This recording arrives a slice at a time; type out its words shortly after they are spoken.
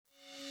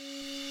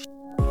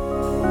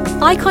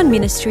Icon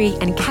Ministry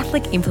and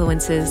Catholic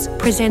Influencers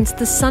presents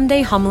the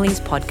Sunday Homilies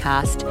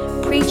podcast,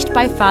 preached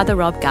by Father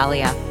Rob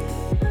Gallia.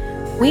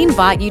 We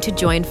invite you to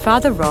join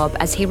Father Rob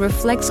as he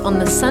reflects on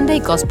the Sunday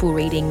Gospel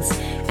readings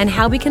and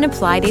how we can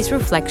apply these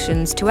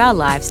reflections to our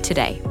lives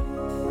today.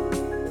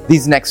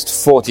 These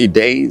next 40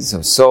 days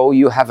or so,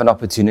 you have an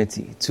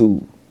opportunity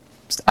to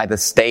either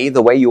stay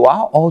the way you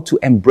are or to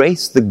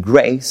embrace the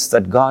grace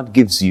that God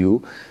gives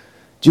you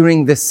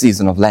during this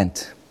season of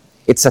Lent.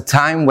 It's a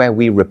time where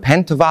we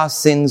repent of our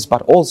sins,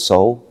 but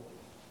also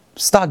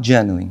start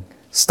journaling.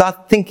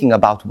 Start thinking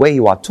about where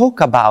you are.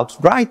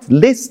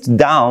 List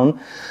down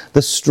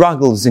the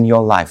struggles in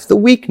your life, the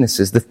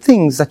weaknesses, the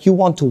things that you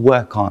want to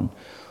work on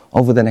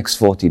over the next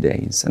 40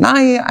 days. And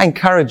I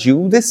encourage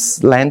you,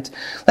 this Lent,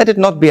 let it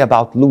not be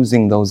about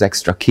losing those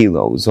extra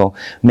kilos or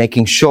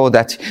making sure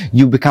that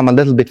you become a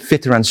little bit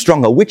fitter and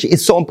stronger, which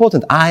is so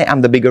important. I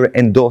am the bigger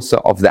endorser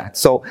of that.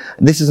 So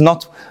this is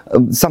not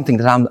something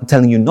that I'm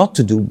telling you not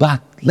to do,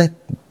 but let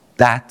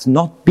that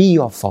not be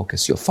your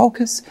focus. Your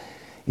focus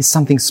is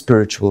something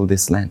spiritual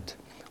this Lent.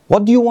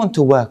 What do you want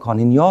to work on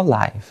in your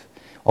life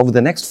over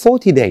the next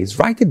 40 days?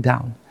 Write it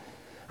down.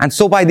 And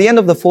so by the end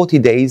of the 40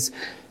 days,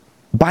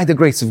 by the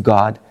grace of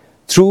God,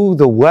 through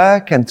the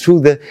work and through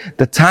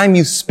the time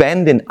you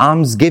spend in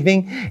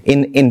almsgiving,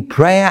 in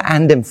prayer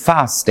and in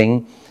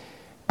fasting,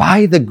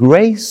 by the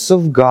grace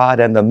of God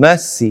and the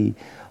mercy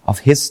of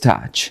His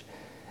touch,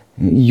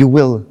 you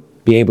will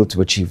be able to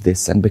achieve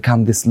this and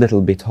become this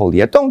little bit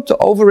holier. Don't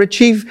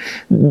overachieve,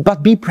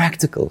 but be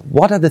practical.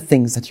 What are the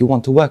things that you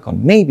want to work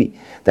on? Maybe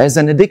there's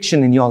an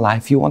addiction in your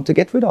life you want to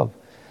get rid of.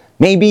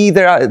 Maybe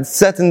there are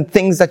certain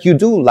things that you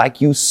do, like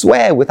you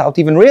swear without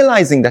even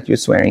realizing that you're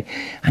swearing,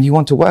 and you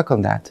want to work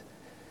on that.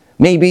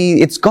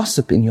 Maybe it's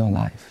gossip in your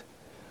life,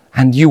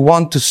 and you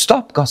want to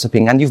stop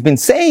gossiping, and you've been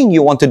saying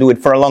you want to do it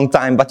for a long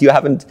time, but you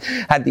haven't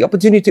had the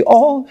opportunity.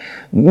 Or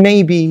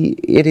maybe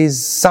it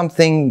is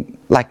something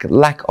like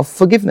lack of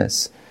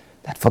forgiveness,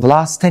 that for the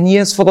last 10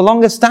 years, for the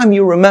longest time,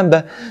 you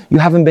remember you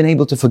haven't been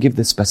able to forgive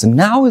this person.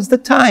 Now is the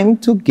time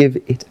to give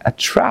it a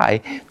try,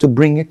 to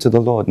bring it to the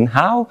Lord. And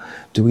how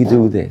do we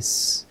do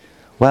this?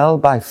 Well,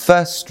 by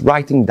first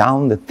writing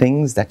down the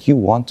things that you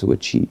want to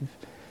achieve.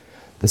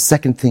 The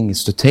second thing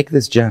is to take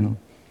this journal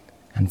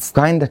and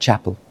find a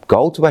chapel.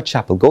 Go to a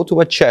chapel, go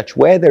to a church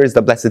where there is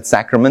the Blessed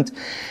Sacrament,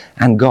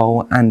 and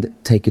go and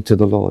take it to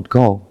the Lord.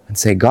 Go and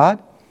say, God,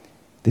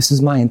 this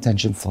is my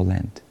intention for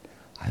Lent.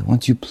 I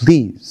want you,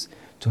 please,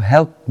 to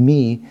help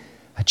me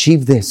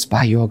achieve this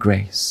by your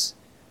grace.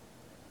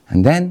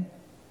 And then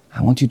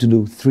I want you to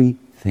do 3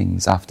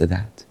 things after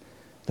that.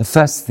 The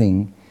first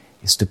thing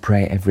is to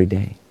pray every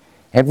day.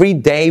 Every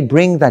day,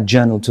 bring that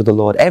journal to the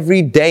Lord.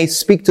 Every day,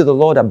 speak to the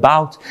Lord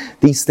about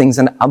these things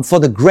and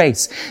for the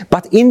grace.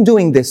 But in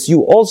doing this,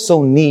 you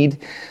also need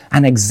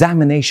an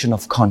examination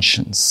of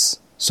conscience.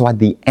 So at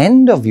the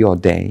end of your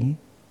day,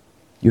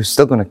 you're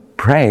still going to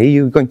pray.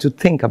 You're going to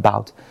think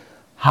about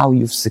how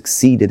you've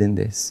succeeded in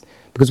this.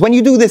 Because when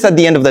you do this at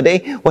the end of the day,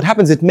 what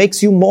happens, it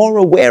makes you more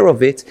aware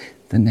of it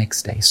the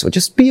next day. So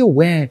just be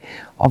aware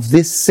of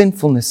this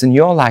sinfulness in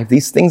your life,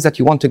 these things that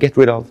you want to get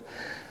rid of,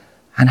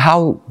 and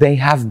how they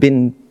have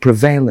been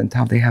prevalent,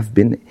 how they have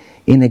been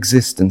in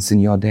existence in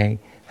your day.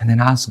 And then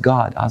ask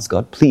God,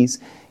 please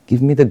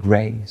give me the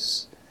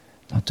grace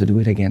not to do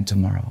it again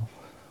tomorrow,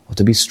 or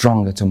to be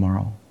stronger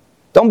tomorrow.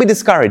 Don't be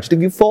discouraged.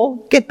 If you fall,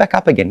 get back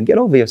up again. Get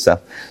over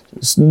yourself.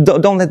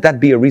 Don't let that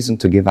be a reason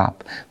to give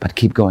up, but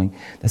keep going.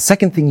 The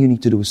second thing you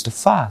need to do is to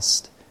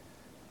fast.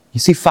 You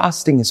see,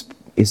 fasting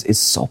is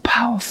so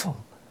powerful.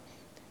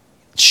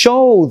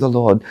 Show the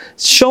Lord,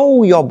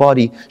 show your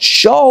body,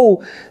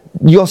 show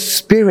your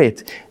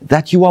spirit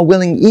that you are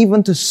willing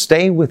even to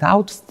stay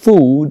without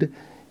food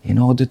in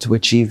order to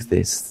achieve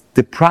this.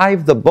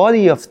 Deprive the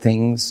body of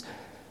things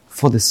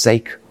for the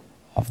sake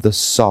of the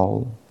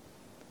soul.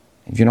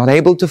 If you're not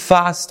able to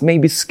fast,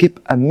 maybe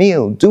skip a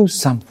meal, do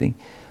something.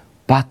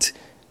 But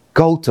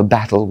go to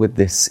battle with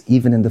this,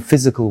 even in the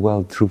physical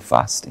world, through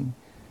fasting.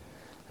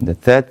 And the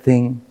third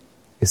thing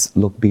is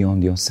look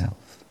beyond yourself.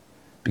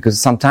 Because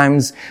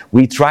sometimes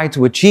we try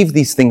to achieve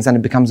these things and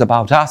it becomes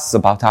about us,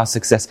 about our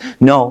success.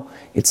 No,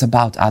 it's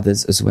about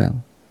others as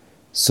well.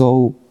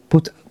 So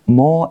put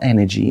more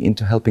energy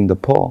into helping the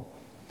poor,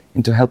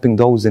 into helping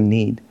those in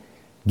need.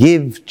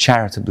 Give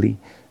charitably.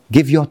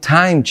 Give your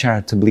time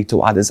charitably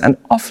to others and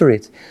offer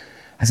it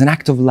as an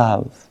act of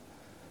love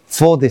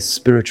for this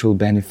spiritual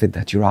benefit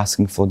that you're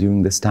asking for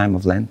during this time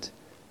of Lent.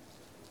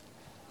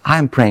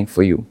 I'm praying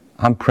for you.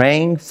 I'm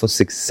praying for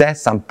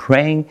success. I'm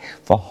praying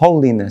for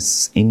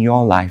holiness in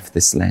your life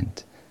this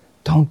Lent.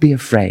 Don't be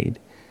afraid.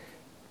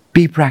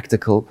 Be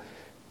practical.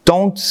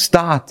 Don't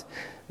start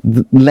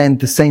Lent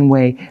the same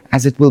way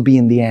as it will be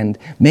in the end.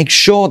 Make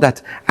sure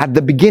that at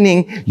the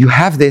beginning you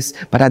have this,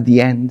 but at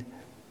the end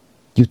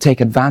you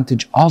take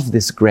advantage of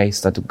this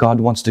grace that God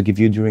wants to give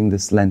you during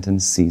this Lenten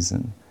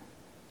season.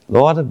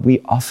 Lord,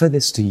 we offer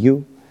this to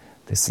you,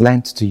 this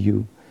Lent to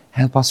you.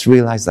 Help us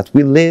realize that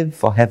we live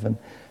for heaven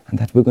and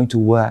that we're going to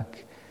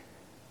work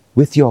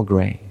with your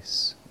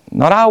grace,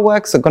 Not our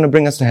works are going to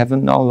bring us to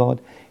heaven. No, Lord.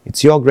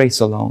 It's your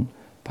grace alone.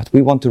 But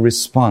we want to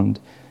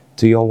respond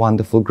to your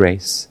wonderful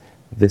grace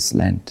this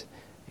Lent.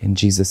 In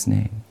Jesus'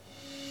 name.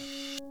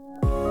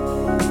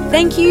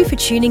 Thank you for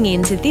tuning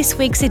in to this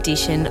week's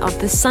edition of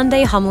the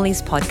Sunday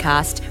Homilies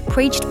podcast,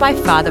 preached by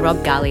Father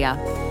Rob Galea.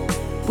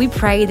 We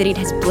pray that it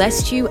has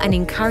blessed you and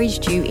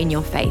encouraged you in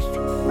your faith.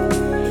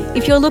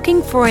 If you're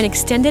looking for an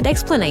extended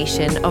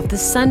explanation of the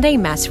Sunday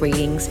Mass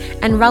readings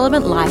and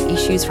relevant life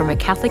issues from a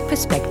Catholic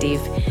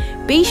perspective,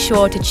 be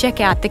sure to check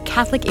out the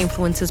Catholic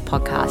Influencers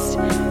podcast,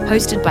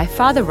 hosted by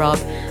Father Rob,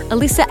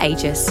 Alyssa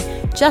Aegis,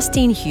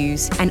 Justine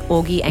Hughes and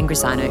Augie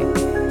Angrisano.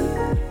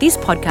 This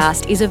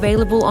podcast is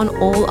available on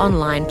all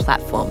online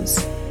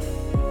platforms.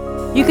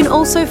 You can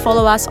also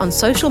follow us on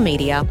social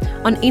media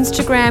on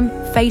Instagram,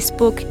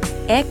 Facebook,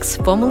 X,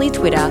 formerly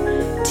Twitter,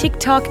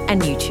 TikTok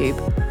and YouTube.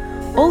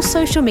 All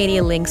social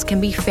media links can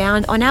be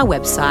found on our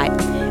website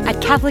at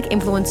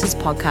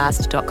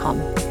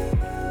catholicinfluencerspodcast.com.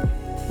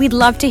 We'd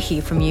love to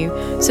hear from you,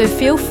 so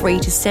feel free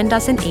to send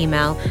us an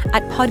email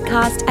at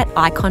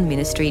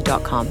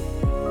podcast@iconministry.com.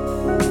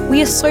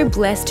 We are so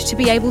blessed to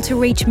be able to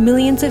reach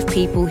millions of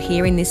people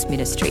here in this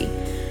ministry,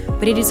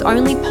 but it is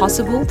only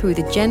possible through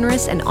the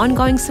generous and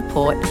ongoing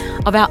support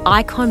of our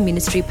Icon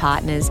Ministry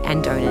partners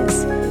and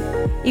donors.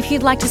 If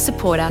you'd like to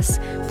support us,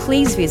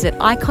 please visit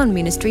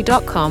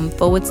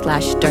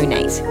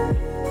iconministry.com/donate.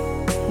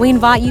 We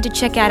invite you to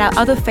check out our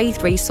other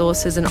faith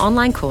resources and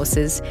online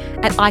courses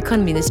at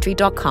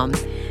iconministry.com,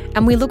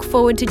 and we look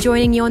forward to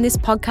joining you on this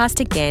podcast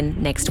again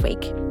next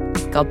week.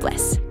 God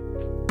bless.